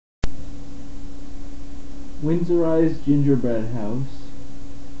Windsorized Gingerbread House,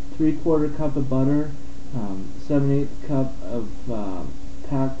 3/4 cup of butter, 7/8 cup of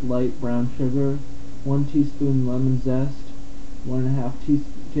packed light brown sugar, 1 teaspoon lemon zest, 1.5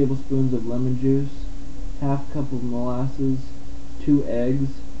 tablespoons of lemon juice, half cup of molasses, 2 eggs,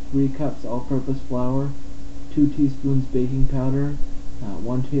 3 cups all-purpose flour, 2 teaspoons baking powder,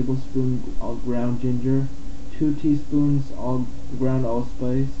 1 tablespoon ground ginger, 2 teaspoons ground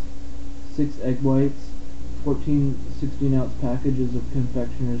allspice, 6 egg whites, 14 16-ounce packages of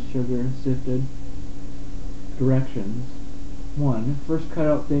confectioner's sugar sifted. Directions: 1. First cut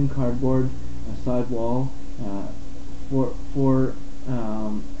out thin cardboard, a side wall, 4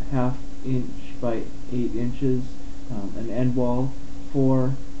 half inch by 8 inches, an end wall,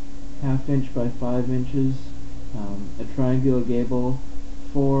 4 half inch by 5 inches, a triangular gable,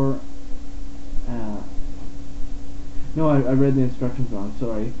 4 no, I read the instructions wrong,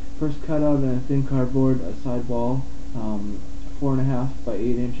 sorry. First cut out a thin cardboard, a side wall, 4.5 by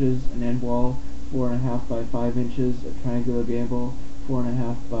 8 inches, an end wall, 4.5 by 5 inches, a triangular gable,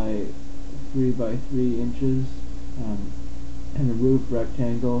 4.5 by 3 by 3 inches, and a roof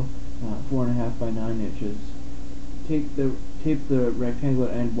rectangle, 4.5 by 9 inches. Tape the rectangular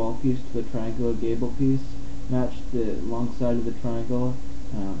end wall piece to the triangular gable piece. Match the long side of the triangle,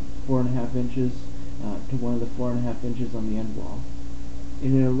 4.5 inches, to one of the 4.5 inches on the end wall.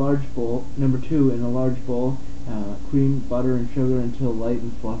 In a large bowl, number 2, in a large bowl, cream, butter, and sugar until light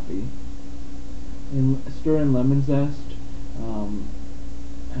and fluffy. Stir in lemon zest,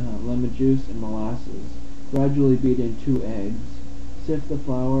 lemon juice, and molasses. Gradually beat in 2 eggs. Sift the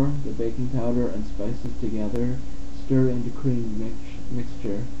flour, the baking powder, and spices together. Stir into cream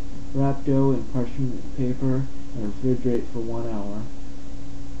mixture. Wrap dough in parchment paper and refrigerate for 1 hour.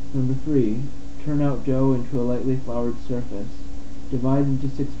 Number 3. Turn out dough into a lightly floured surface. Divide into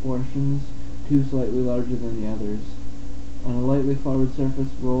 6 portions, 2 slightly larger than the others. On a lightly floured surface,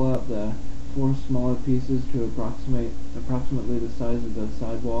 roll out the 4 smaller pieces to approximately the size of the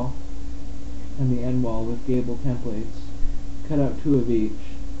side wall and the end wall with gable templates. Cut out 2 of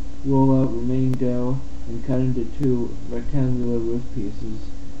each. Roll out remaining dough and cut into 2 rectangular roof pieces.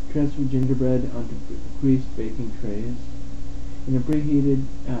 Transfer gingerbread onto greased baking trays. In a preheated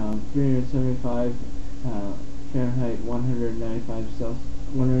 375 Fahrenheit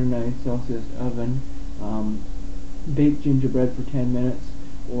 190 Celsius oven, bake gingerbread for 10 minutes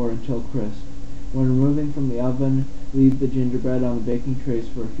or until crisp. When removing from the oven, leave the gingerbread on the baking trays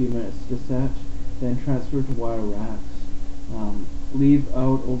for a few minutes to set, then transfer to wire racks. Leave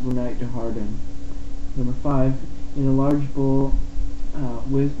out overnight to harden. Number 5. In a large bowl,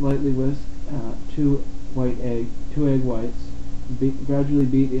 lightly whisk 2 egg whites. Gradually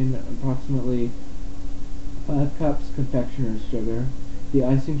beat in approximately 5 cups confectioner's sugar. The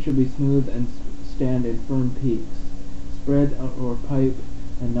icing should be smooth and stand in firm peaks. Spread or pipe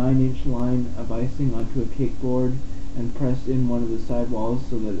a 9-inch line of icing onto a cake board and press in one of the side walls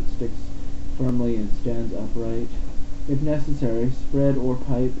so that it sticks firmly and stands upright. If necessary, spread or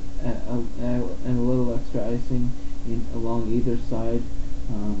pipe and a little extra icing along either side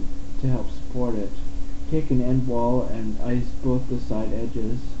to help support it. Take an end wall and ice both the side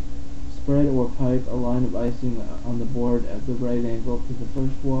edges. Spread or pipe a line of icing on the board at the right angle to the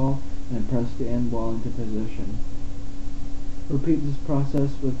first wall and press the end wall into position. Repeat this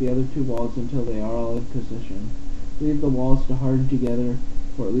process with the other 2 walls until they are all in position. Leave the walls to harden together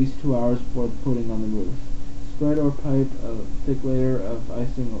for at least 2 hours before putting on the roof. Spread or pipe a thick layer of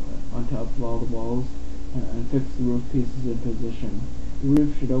icing on top of all the walls and fix the roof pieces in position. The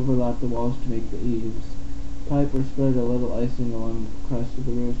roof should overlap the walls to make the eaves. Pipe or spread a little icing along the crest of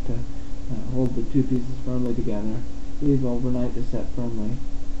the roof to hold the 2 pieces firmly together. Leave overnight to set firmly.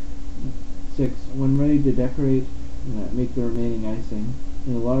 6. When ready to decorate, make the remaining icing.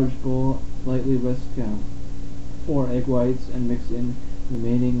 In a large bowl, lightly whisk 4 egg whites and mix in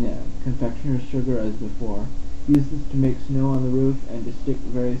remaining confectioner's sugar as before. Use this to make snow on the roof and to stick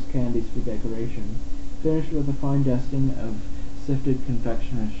various candies for decoration. Finish with a fine dusting of sifted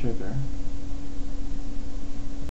confectioner's sugar.